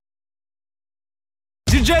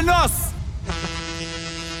DjNos.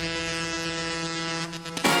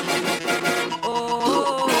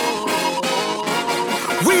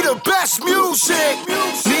 We the best music,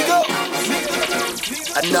 nigga.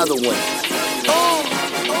 Another one.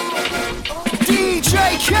 DJ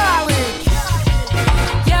Khaled.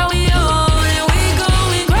 Yeah, we on and we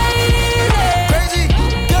going crazy. Crazy,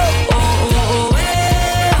 go.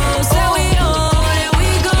 Say we on and we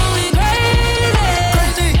going crazy.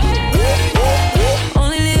 Crazy.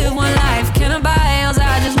 Only live one life, can I buy else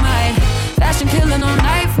I just might. Fashion killer, no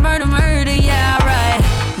knife, murder, yeah, right.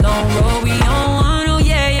 Long road we on, oh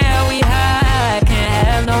yeah, we high. Can't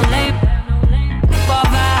have no lame bar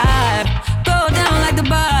vibe. Go down like the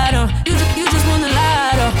bottom. You just want the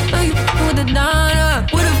light up. No, you with the Donna,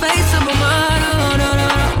 with a face of a model. No,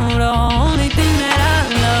 the only thing that I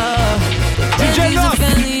love. DjNos.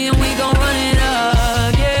 Family and we gon' run it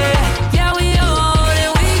up, yeah. Yeah, we on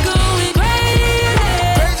and we going crazy.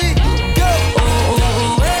 Crazy, go.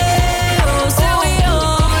 Say we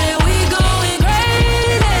on and we going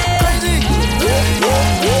crazy. Crazy.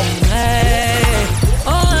 Hey, I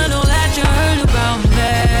know that you heard about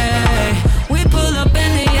me. We pull up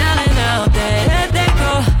in the island out there. Let that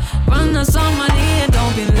go. Run us some money and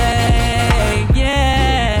don't be late.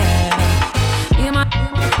 Yeah. Get my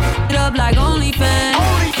it up like OnlyFans.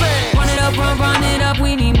 Run it up.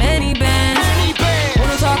 We need many bands. When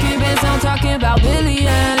I'm talking bands, I'm talking about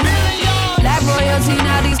billions. Black royalty,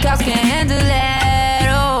 now these cops can't handle that.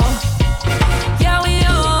 Oh. Yeah, we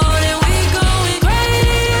on and we going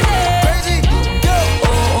crazy. Crazy, go.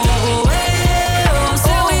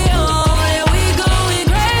 Say we on and we going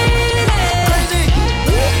crazy. Crazy,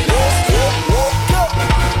 go.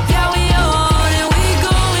 Yeah, we on and we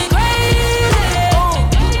going crazy.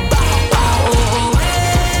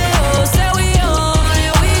 Say we on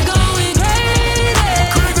and we going crazy.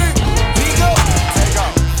 We go. Take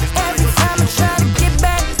off. Every time I try to get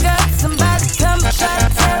back up, somebody come and try to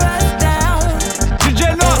tear us down.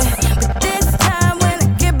 DjNos. But this time when I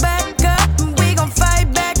get back up, we gon' fight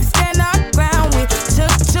back and stand our ground. We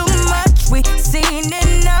took too much, we seen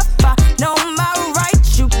enough. I know my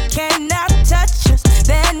rights, you cannot touch us.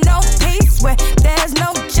 There's no peace where there's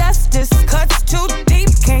no justice. Cuts too deep,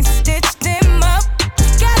 can't stitch them up.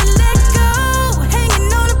 Gotta let go,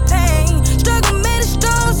 hanging on the pain. Struggle made us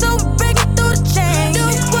strong, so we break it through the chain. Do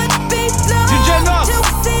what beats love DjNos. till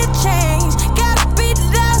we see a change. Gotta beat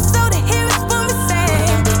it out so they hear us when we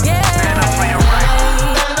sing. Yeah. Stand up for your right.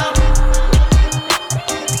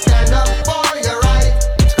 Stand up for your right.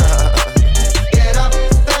 Get up,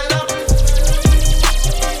 stand up.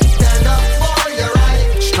 Stand up for your right.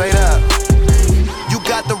 Straight up. You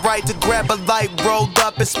got the right to grab a light, rolled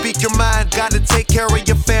up and speak your mind. Gotta take care of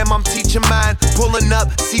your fam, I'm teaching mine. Pulling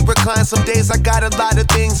up, see recline. Some days I got a lot of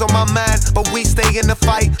things on my mind, but we stay in the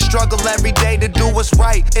fight. Struggle every day to do what's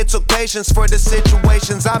right. It took patience for the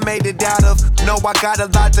situations I made it out of. Know I got a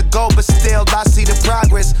lot to go, but still I see the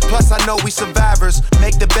progress. Plus I know we survivors.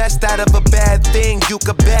 Make the best out of a bad thing, you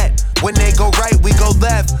could bet. When they go right, we go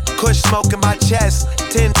left. Kush smoke in my chest,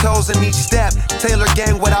 10 toes in each step. Taylor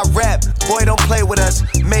gang what I rep. Boy, don't play with us.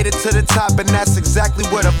 Made it to the top, and that's exactly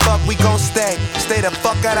where the fuck we gon' stay. Stay the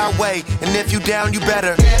fuck out our way, and if you down, you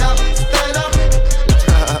better get up, stand up.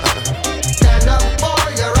 Stand up for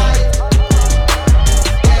your right.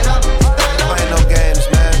 Get up, stand up. Ain't no games,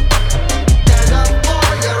 man. Stand up for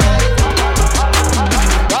your right.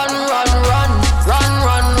 Run, I better run.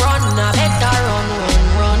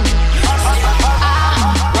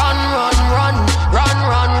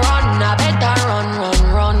 I better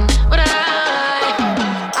run. But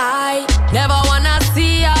I never wanna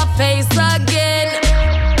see your face again.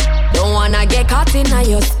 Don't wanna get caught in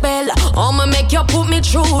your spell. I'ma make you put me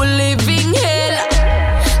through living hell.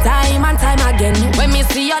 Time and time again, when me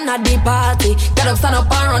see you at the party, get up, stand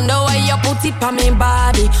up and run the way you put it on me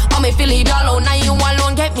body. Oh, me feel it alone, now you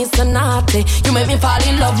alone get me so naughty. You make me fall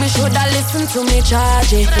in love, me shoulda listen to me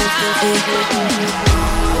charge it.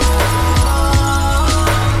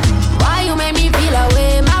 Why you make me feel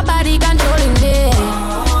away, my body controlling me.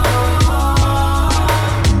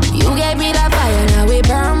 You gave me that fire, now we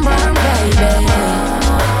burn, baby.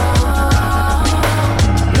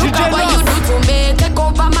 Look at what you do to me, take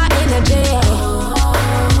over my energy.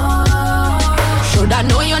 Should I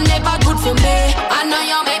know you're never good for me? I know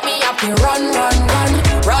you make me happy. Run.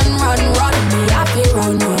 Me happy,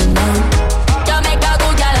 run. You make a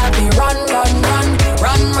good girl happy. Run.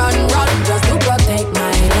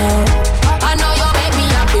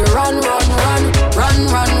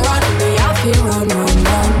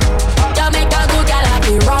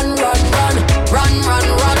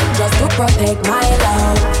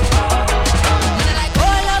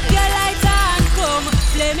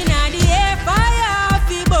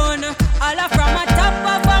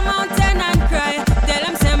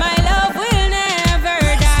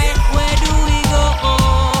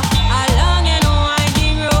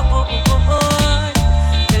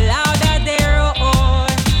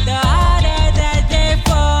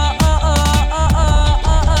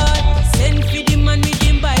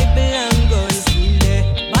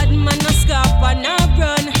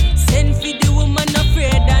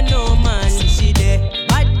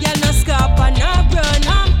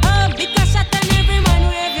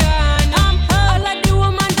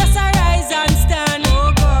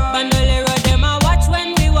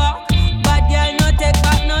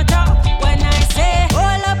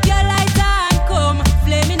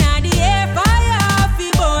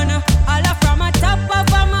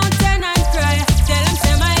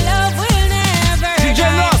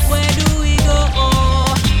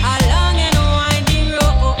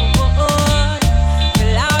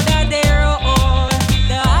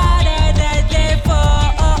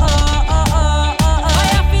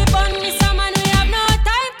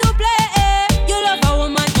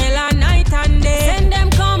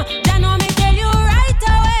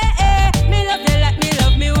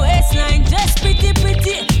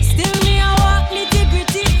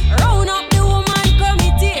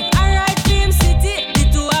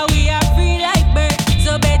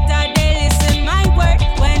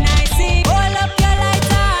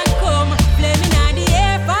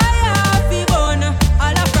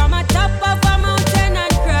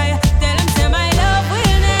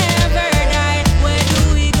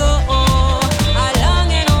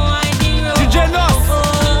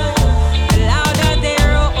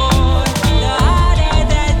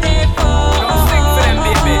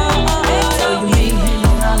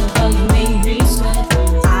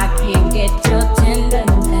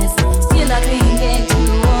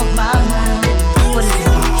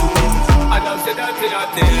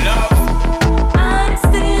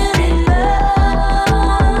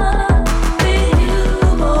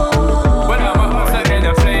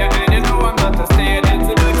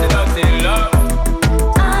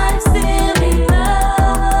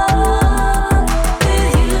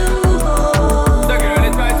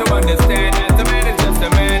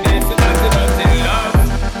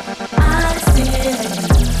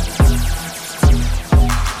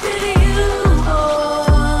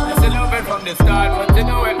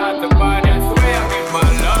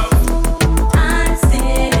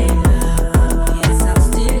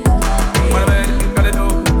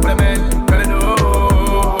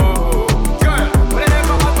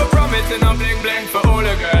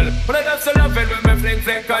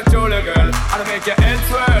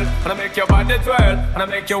 this world. And I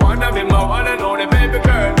make you wanna be my one and only baby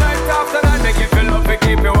girl. Night after night, make you feel love to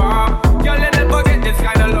keep you warm. Girl, you never get this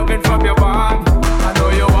kind of loving from your bond. I know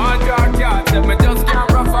you want your cat, let me just can't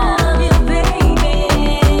perform.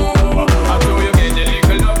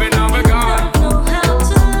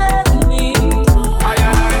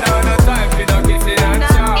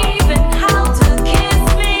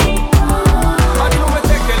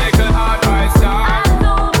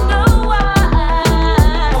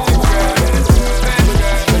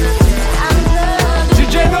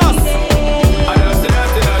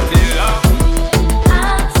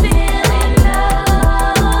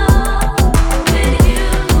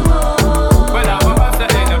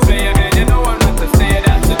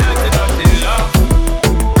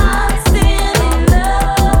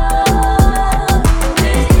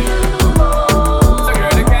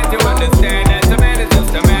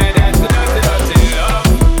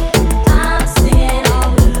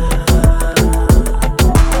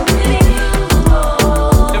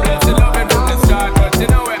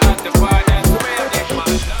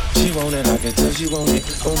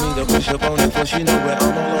 She know where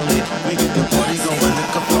I'm all on it. We get the party going,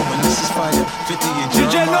 liquor flowing. This is fire. 50 and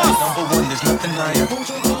DjNos. Number one, there's nothing higher.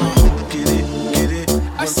 Get it.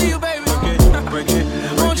 I see you, baby. Break it.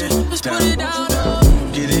 Won't you just put it down?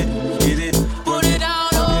 Get it. Put it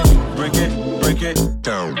down. Break it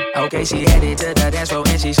down. Okay, she headed to the dance floor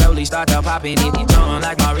and she slowly started popping it. Throwing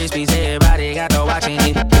like my wrist piece, everybody got to watching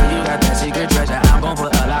it. You got that secret treasure, I'm gon'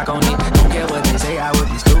 put a lock on it. Don't care what they say, I would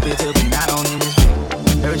be stupid to be not on it.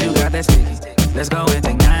 Heard you got that sticky. Let's go and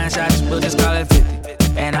take 9 shots, we'll just call it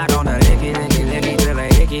 50. And I gonna lick it till I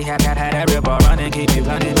hickey. Had that ripper running, keep you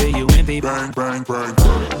running till you empty. Bang.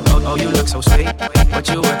 Oh, you look so sweet, but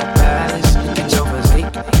you at the palace. Get your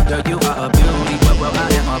physique, girl, you are a beauty, but well, I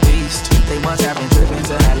am a beast. They must have been tripping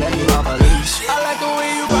till I let you off a leash. I like the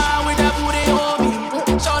way you ride with that booty on me.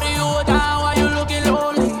 Shorty, you down while you looking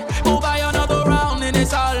lonely. Go buy another round and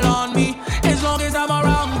it's all on me. As long as I'm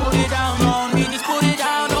around, put it down on me. Just put it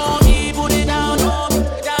down on me, put it down on me.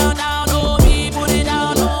 Down on me, put it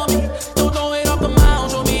down on me. Don't throw it up the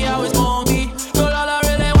mound, show me how it's gon' be. Girl, all I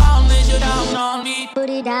really want is you down on me. Put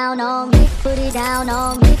it down on me, put it down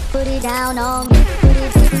on me, put it down on me, put it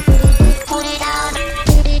down.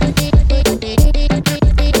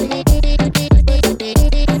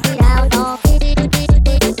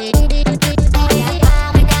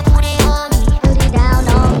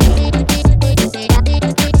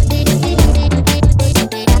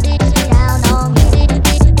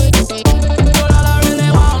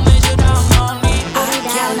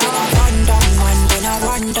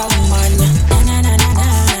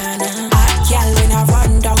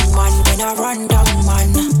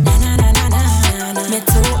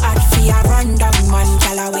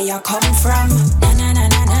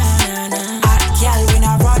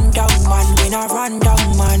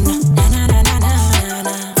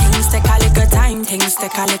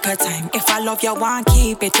 Time. If I love you, want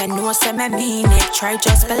keep it, then know say me mean it. Try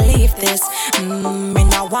just believe this. Me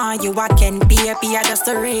now want you again, baby. I just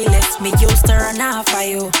the realest. Me used to run off for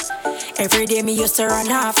you. Every day me used to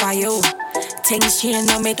run off for you. Things change,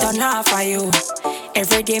 now me turn off for you.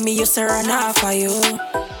 Every day me used to run off for you.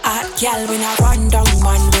 Hot girl, when I run down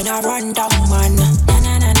man, when I run down man. Na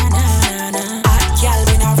na na na na na. Hot girl,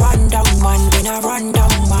 when I run down man, when I run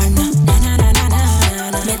down man. Na na na na na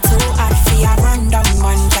na. Me too hot for ya run down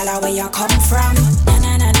man. Where you come from? Na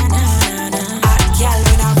na na na na na. Hot girl,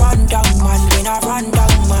 when I run down man, when I run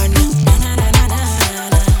down man. Na na na na na.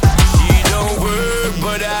 She don't work,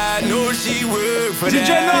 but I know she work for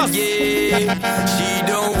that. Yeah. She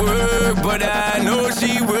don't work, but I know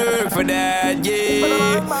she work for that.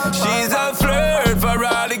 Yeah. She's a flirt for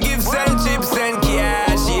all the gifts and chips and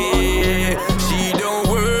cash. Yeah. She don't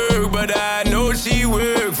work, but I know she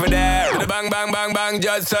work for that. Bang,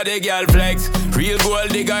 just so the girl flex. Real gold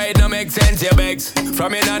digger, it don't make sense, your vex.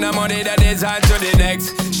 From in on the money that is hand to the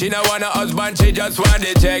next. She no want a husband, she just want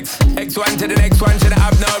the checks. X1 to the next one, she don't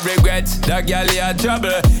have no regrets. That girl had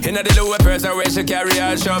trouble. In the lower person where she carry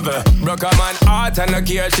a shovel. Broke a man heart and no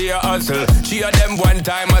care, she a hustle. She a them one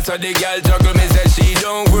time, I saw the girl juggle. Me say she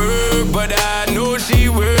don't work, but I know she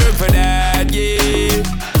work for that, yeah.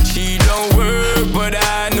 She don't work, but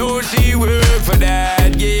I know she work for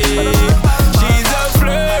that, yeah. She's a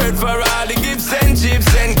flirt for all the gifts and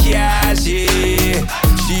chips and cash, yeah.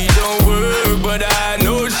 She don't work, but I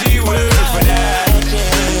know she work for that.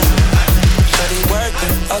 Shawty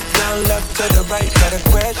working, up, down, left, to the right. Got a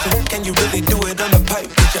question, can you really do it on the pipe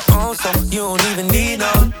with your own song? You don't even need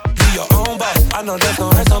none. You your own boss, I know that's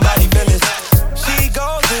gonna hurt somebody's feelings. She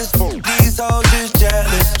goes this for these hoes just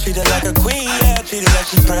jealous. Treat her like a queen, yeah, treat her like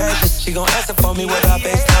she's precious. She gon' ask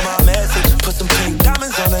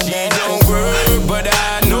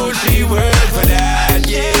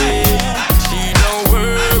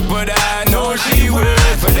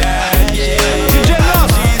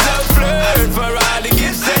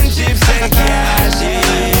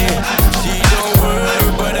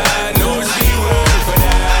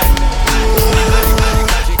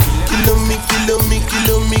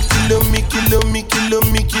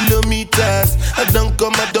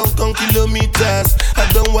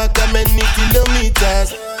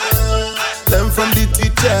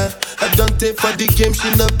teacher. I don't take for the game, she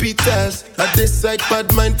no pitas. I decide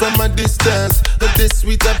bad mind from a distance. But this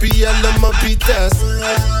sweet happy, I love my pitas.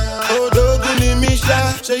 Oh, Doguni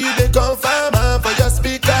Misha, show you the confirm for your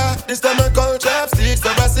speaker. This time I call chopsticks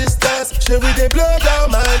for assistance. Show we they blow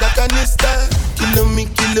down my canister.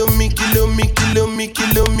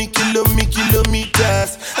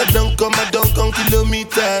 Kilometers. I don't come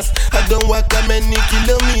kilometers. I don't walk that many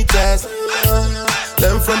kilometers.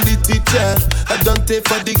 Learn from the teacher. I don't take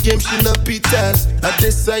for the game, she no pitas. I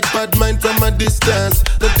decide bad mind from a distance.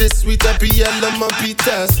 Not this sweet happy, I love my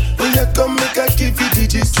pitas. When you come, make I give you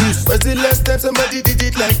digits. When's the last time somebody did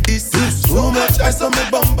it like this? So much ice on my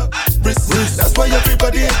bumper. That's why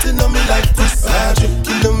everybody hating on me like this.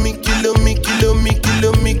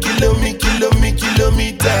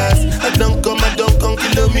 Kilometers. I don't come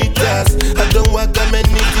kilometers. I don't walk that many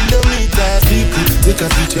kilometers. People take a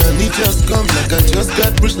picture and it just come. Like I just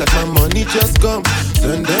got rich, like my money just come.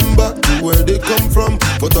 Send them back to where they come from.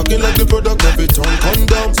 For talking like the product of a tongue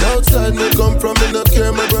condom. Southside me come from, me not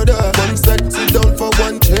care, my brother. One side, sit down for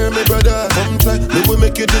one chair, my brother. Come try, me will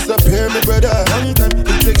make you disappear, my brother. Long time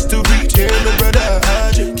it takes to reach here, my brother.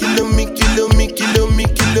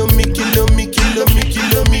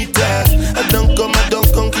 Kilometers. I don't come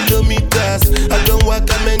kilometers. I don't walk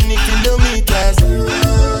that many kilometers.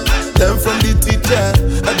 Learn from the teacher.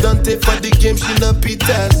 I don't take for the game, she no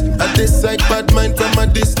pitas. I decide bad mind from a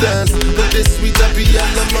distance. But this sweet happy, I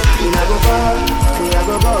love my people. I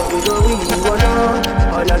go win, we go down.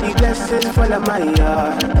 All of the blessings fall on my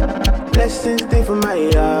yard. Blessings stay for my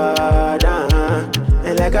yard.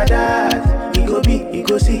 And like a dad, you go be, you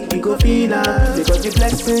go see, you go feel because the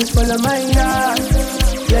blessings fall on my yard.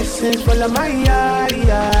 Blessings fall on my yard,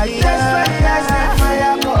 yeah. That's why I set fire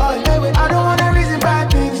alcohol. I don't wanna reason bad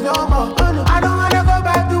things no more. I don't wanna go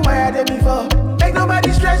back to where I did before. Make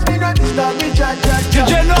nobody stress me, not disturb me,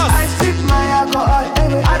 I sip my alcohol.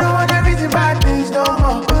 I don't wanna reason bad things no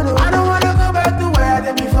more. I don't wanna go back to where I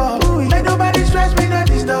did before. Make nobody stress me, not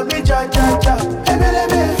disturb me,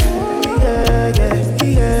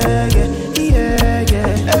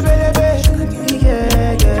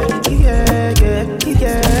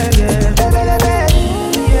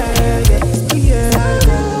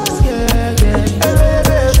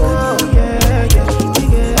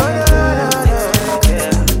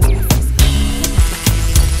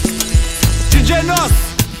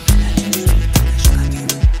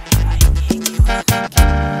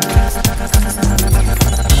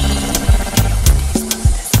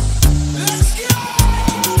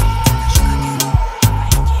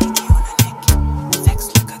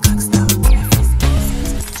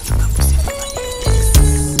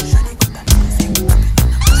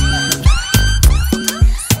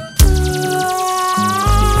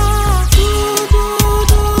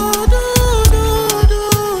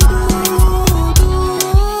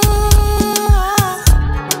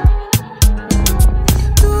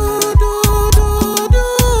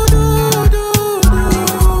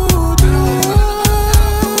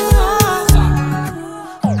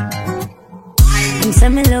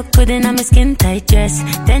 Good in a my skin tight dress.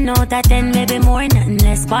 10 out of 10, maybe more, nothing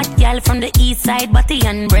less. Bad girl from the east side, body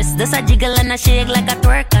and breast. Does a jiggle and a shake like a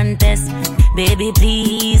twerk contest. Baby,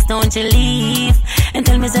 please don't you leave. And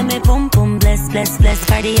tell me say me pum pum bless, bless, bless.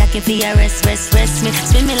 Cardiac if you rest, rest, rest me.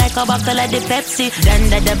 Spin me like a bottle of the Pepsi.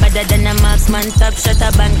 Ganda better than a marksman. Top shot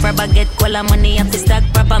a bank for baguette. Cola money up the stack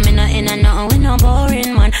proper. Me no in and nothing. We no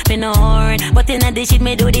boring man. Me no whoring. But in a this shit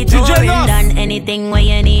me do the touring. Done anything where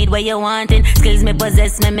you need, where you wantin'. Skills me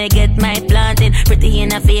possess, me get my planting. Pretty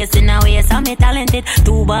in a face, in a waist, so me talented.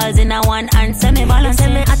 2 balls in a one hand, so me balance. Say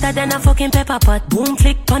me hotter than a fucking pepper pot. Boom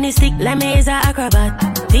flick, pony stick, like me is a acrobat.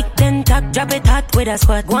 Tick then tack, drop it hot with a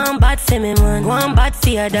squat. Go on bad for me man, go on bad for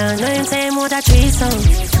your dance. No him say more than 3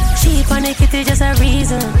 songs. Sheep on the kitty just a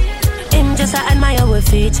reason. Him just a admire with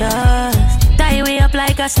features. Tie way up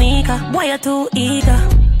like a sneaker. Boy you too eager.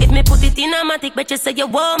 If me put it in a matic, bet you say you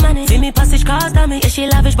want money. See me passage cars to me, yeah she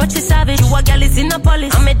lavish but she savage. You a gal is in a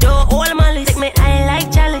polish, and me do all malice. Take me high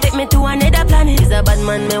like challenge, take me to another planet. He's a bad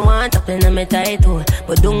man me want, up in a me tight hole.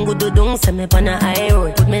 But dung, send me on a high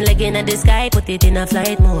road. Put me leg in the sky, put it in a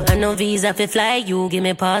flight mode. I no visa fi fly, you give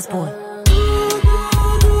me passport.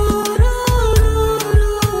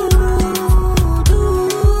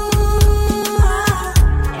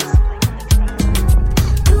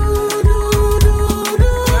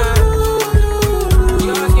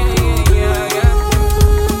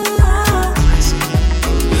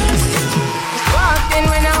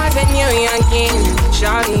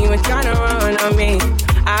 Shawty was tryna run on me.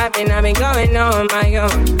 I've been going on my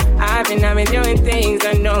own. I've been doing things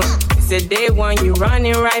I know. It's a day one, you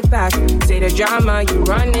running right back. Say the drama, you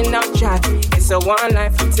running off track. It's a one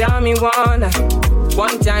life, you tell me one life.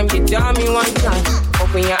 One time, you tell me one time.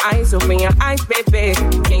 Open your eyes, baby.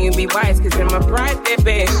 Can you be wise, cause I'm a bride,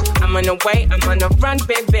 baby. I'm on the way, I'm on the run,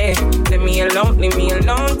 baby. Leave me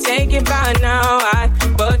alone, take it by now. I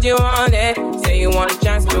put you on it. Say you want a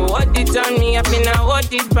chance, but what you turn me up and now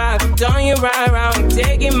what is back? Turn you right around,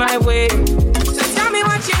 take it my way. So tell me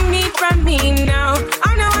what you need from me now.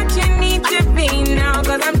 I know what you need to be now,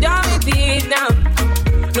 cause I'm done with it now.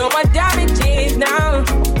 No more damages now.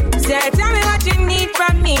 Say, tell me what you need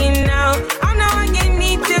from me now. I know what you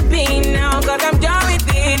need to be now, cause I'm done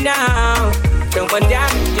with it now. No more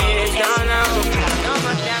damages, no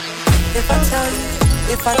more damages.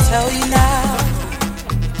 If I tell you now,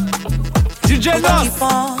 DjNos, keep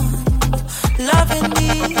on loving me.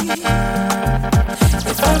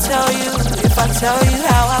 If I tell you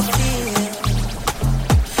how I feel,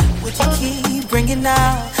 would you keep bringing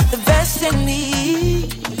out the best in me?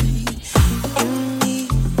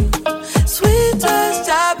 Sweet as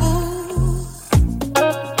taboo.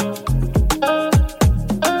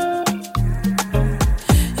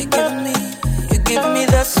 You're giving me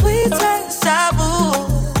the sweet as taboo.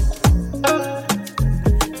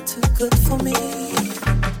 Too good for me.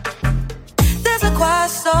 There's a quiet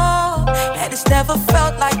storm, and it's never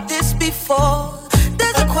felt like this before.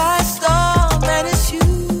 There's a quiet storm, and it's you.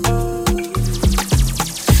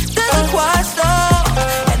 There's a quiet storm,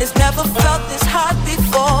 and it's never felt this hot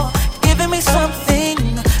before. Giving me something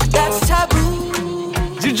that's taboo.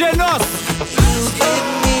 DjNos. You give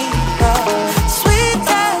me the sweet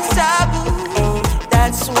as taboo.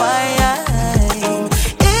 That's why I'm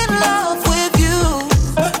in love with you.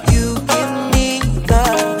 You give me the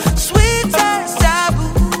sweet as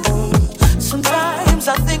taboo. Sometimes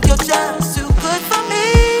I think you're just too good for me.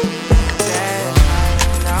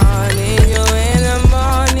 I need you in the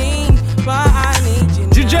morning, but I need you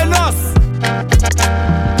now. DjNos.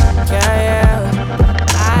 Yeah.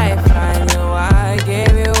 I find you, I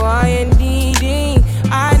give you all you needing.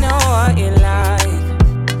 I know what you like.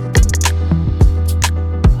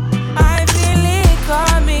 I feel it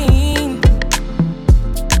coming.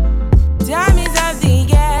 Time is of the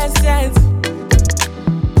essence.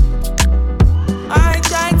 I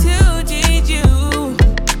try to teach you,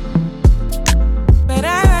 but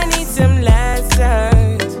I need some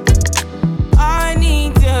lessons. I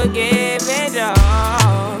need to give it up.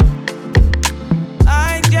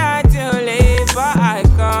 I try to live, but I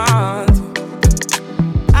can't.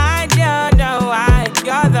 I don't know why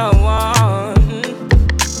you're the one.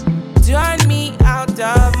 Turn me out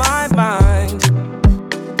of my mind.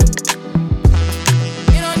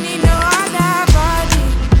 You don't need no other body.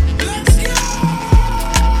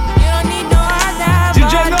 You don't need no other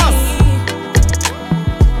DjNos. body.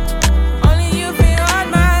 Only you feel on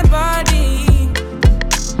my body.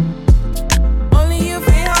 Only you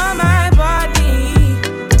feel on my body.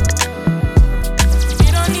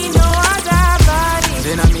 You don't need no other body.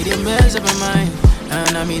 Then I made it mess up my mind,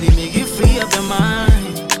 and I made it make you free up your mind.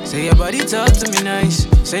 Say your body talk to me nice.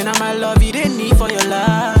 Say now my love you didn't need for your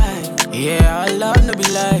life. Yeah, our love no be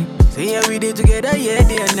like. Say yeah we did together, yeah,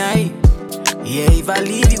 day and night. Yeah, if I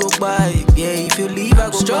leave you go by. Yeah, if you leave I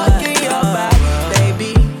go stroking by. Your body,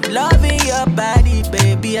 baby. Loving your body,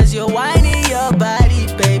 baby. As you're whining your body,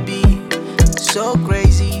 baby. So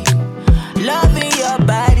crazy. Loving your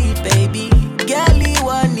body, baby. Girl, you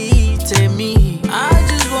want it to me. I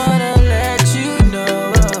just wanna let you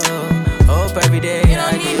know. Hope every day. You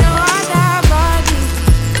don't need no other body.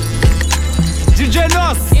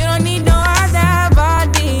 DjNos. You don't need no other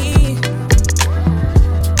body.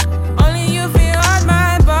 Only you feel on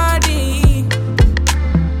my body.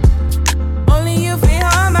 Only you feel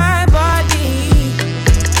on my body.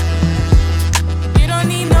 You don't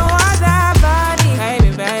need no other body.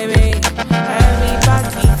 Baby,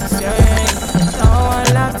 everybody's the same. No one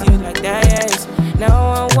loves you like that. No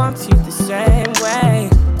one wants you the same way.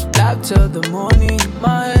 Love till the morning.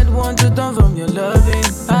 My head wants to turn from your loving.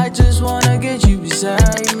 I just wanna get you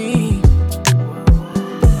beside me.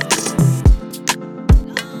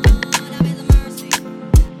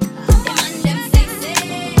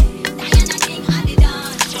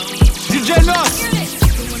 DjNos.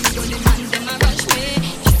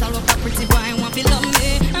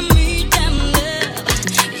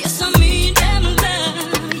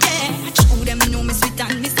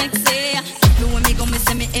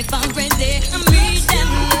 If I'm ready, I need them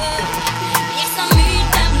love. Yes, I need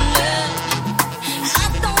them love. I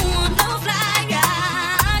don't want no fly guy.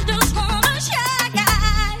 I just want a shy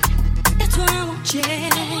guy. That's what I want, yeah.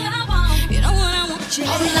 You know what I want, yeah.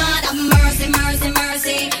 Oh Lord have mercy, mercy,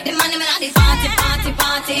 mercy. The money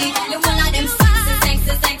party. The one of them sexy,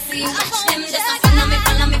 sexy, sexy. Watch them just like follow me,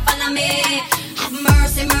 follow me, follow me. Have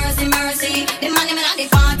mercy, mercy, mercy. The money me like the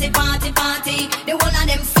party, party, party. The one of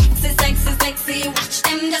them sexy, sexy, sexy. Watch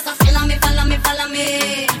them just like follow me, follow me, follow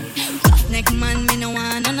me. Rough neck man, me no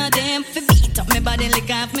want none of them. Fi beat up me body, lick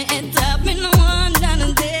off me head top. Me no want none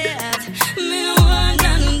of that. Me no want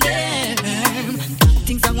none of them.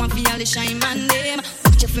 Things I want for all the shine man them.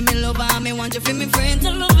 Want you for me lover, me want you for me friend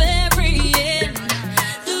till the very end.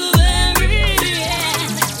 Till the very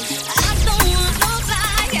end. I don't want no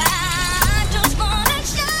fire, I just want a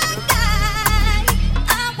shine.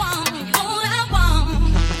 I want all I want.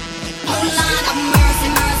 Oh Lord have mercy,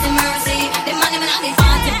 mercy, mercy. The money me not the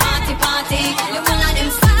party, party, party. The one of them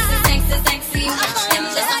sexy, sexy, sexy. Watch them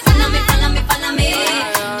just like follow me, follow me, follow me.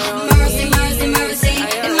 Have mercy, mercy, mercy.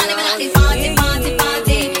 The money me not the party, party,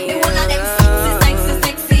 party. The one of them sexy, sexy,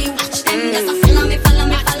 sexy. Watch them just like follow me, follow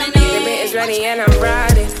me, follow me. The beat is ready and I'm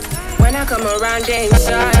riding. When I come around, they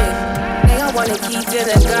excited. They all want a key to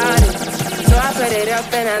the garden. So I put it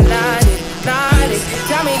up and I light it, light it.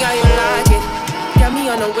 Tell me how you like it. Got me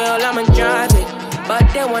on the wheel, I'ma drive it. But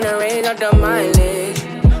they wanna raise up the mileage.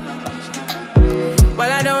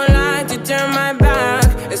 Well, I don't like to turn my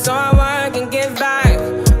back. It's so I work and give back.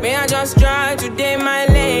 May I just try to day my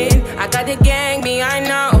lane. I got the gang behind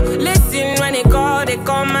now. Listen when they call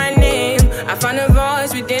my name. I found a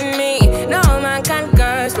voice within me. No man can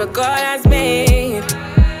curse what God has made.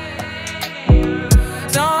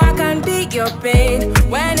 So I can beat your pain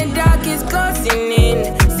when the dark is closing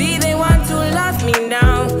in. See, they want to lock me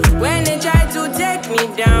down when they try to take me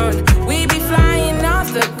down. We be flying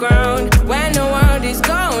off the ground when the world is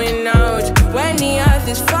going out, when the earth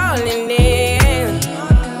is falling in.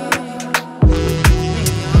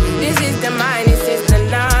 This is the mind, this is the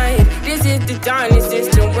light. This is the dawn, this is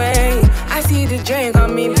the way. I see the drink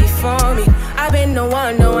coming before me. I've been the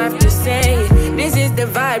one, no have to say it. This is the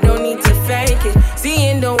vibe, don't need to fake it.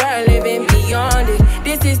 Seeing the world, living beyond it.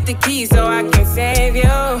 This is the key so I can save you.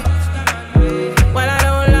 Well, I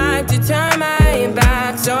don't like to turn my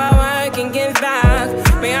back, so I work and give back.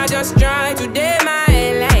 May I just try to day my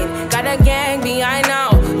lane. Got a gang behind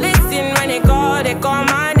now. Listen when they call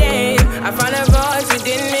my name. I found a voice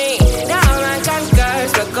within me. Now I can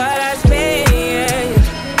curse, but God has paid.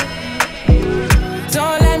 So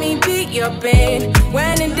let me beat your pain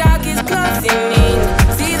when the dark is closing in.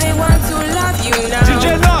 See, they want to love you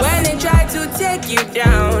now when they try to take you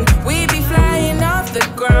down. We be flying off the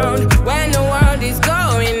ground when the world is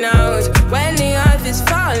going out, when the earth is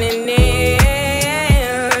falling in.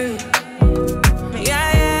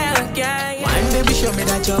 Wine, baby, show me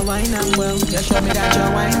that you're wine and well. Yeah, show me that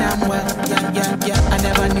you're wine and well. Yeah, yeah, yeah. I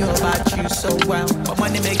never knew about you so well, but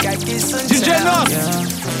money make I kiss and tell. Yeah.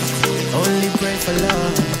 Only pray for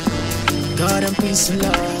love, God and peace and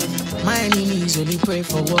love. My enemies only pray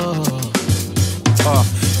for war.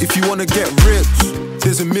 If you wanna get rich,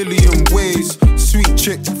 there's a million ways. Sweet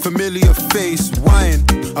chick, familiar face. Wine,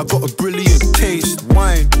 I got a brilliant taste.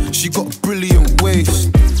 Wine, she got a brilliant waist.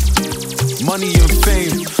 Money and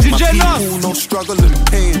fame, my people no struggle and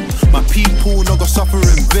pain. My people no go suffer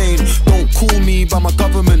in vain. Don't call me by my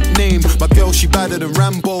government name. My girl she badder than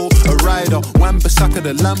Rambo, a rider. Wan-Bissaka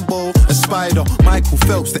the Lambo, a spider. Michael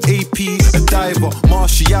Phelps the AP, a diver.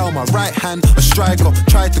 Martial my right hand, a striker.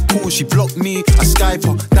 Tried to call, she blocked me, I Skype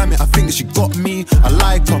her. Damn it, I think she got me, I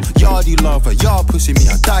like her. Yardie lover, yard pussy me,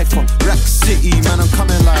 I die for. Rack City, man I'm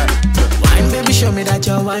coming like. Wine, baby, show me that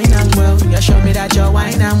you're wine and well. Yeah, show me that you're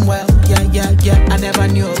wine and well. Yeah, yeah, yeah. I never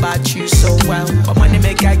knew about you so well, but money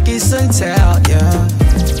make I kiss and tell. Yeah.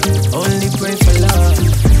 Only pray for love,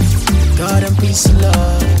 God and peace and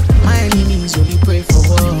love. My enemies only pray for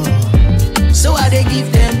war. So I they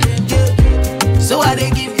give them, yeah. So I they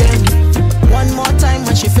give them. One more time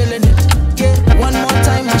when she feeling it, yeah. One more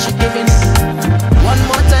time when she giving it. One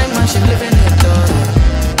more time when she living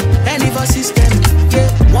it. Any of our system, yeah.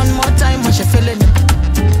 One more time when she feeling it.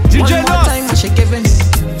 One more time when she giving it.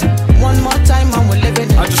 One more time and we're living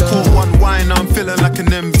it. I just caught one wine, I'm feeling like an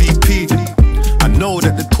MVP. I know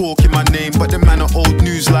that they're talking my name, but the man are old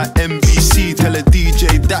news like NBC. Tell a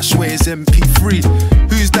DJ Dashway is MP3.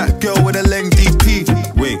 Who's that girl with a lengthy P?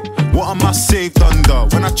 Wait, what am I saved under?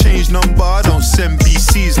 When I change number, I don't send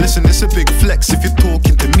BCs. Listen, it's a big flex if you're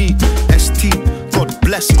talking to me. ST, God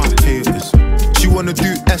bless my haters. She wanna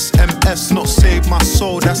do SMS, not save my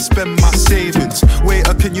soul, that's spend my savings.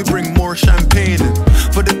 Waiter, can you bring more champagne in?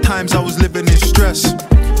 For the times I was living in stress,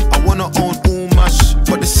 I wanna own all my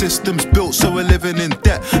but the system's built so we're living in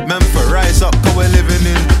debt. Man, for rise up, cause we're living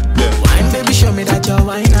in debt. Wine, baby, show me that you're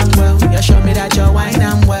wine and well. Yeah, show me that you're wine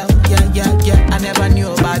and well. Yeah, yeah, yeah. I never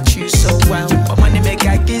knew about you so well, but money make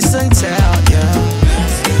I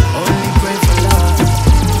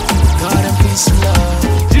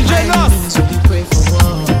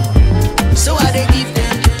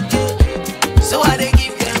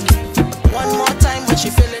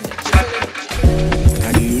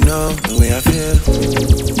I feel.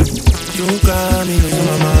 You got me losing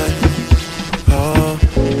my mind. Oh,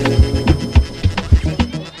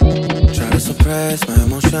 try to suppress my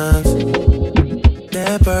emotions.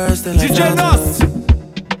 They're bursting like DjNos,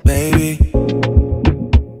 baby.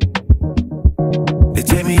 They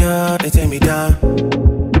take me up, they take me down.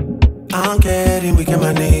 I'm getting weak in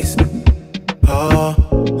my knees. Oh,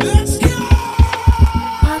 let's go.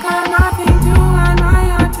 I got nothing to hide, my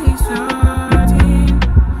heart is hurting.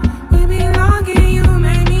 We belong and you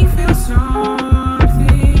make me feel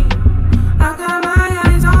something. I got my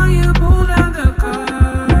eyes on you, pull down the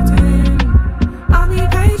curtain. I'll be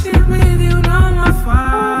patient with you, no more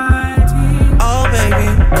fighting. oh baby,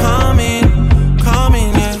 come in,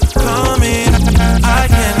 yeah, come in. I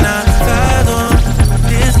cannot fathom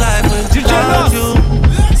this life without you.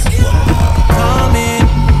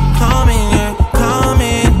 Come in, yeah, come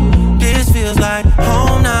in. This feels like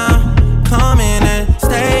home now. Come in and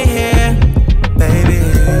stay here, baby.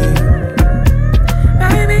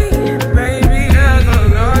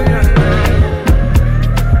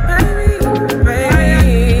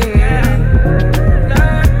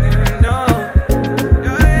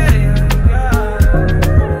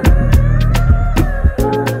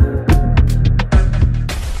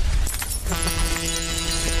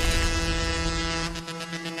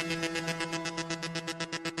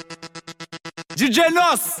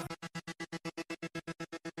 DjNos.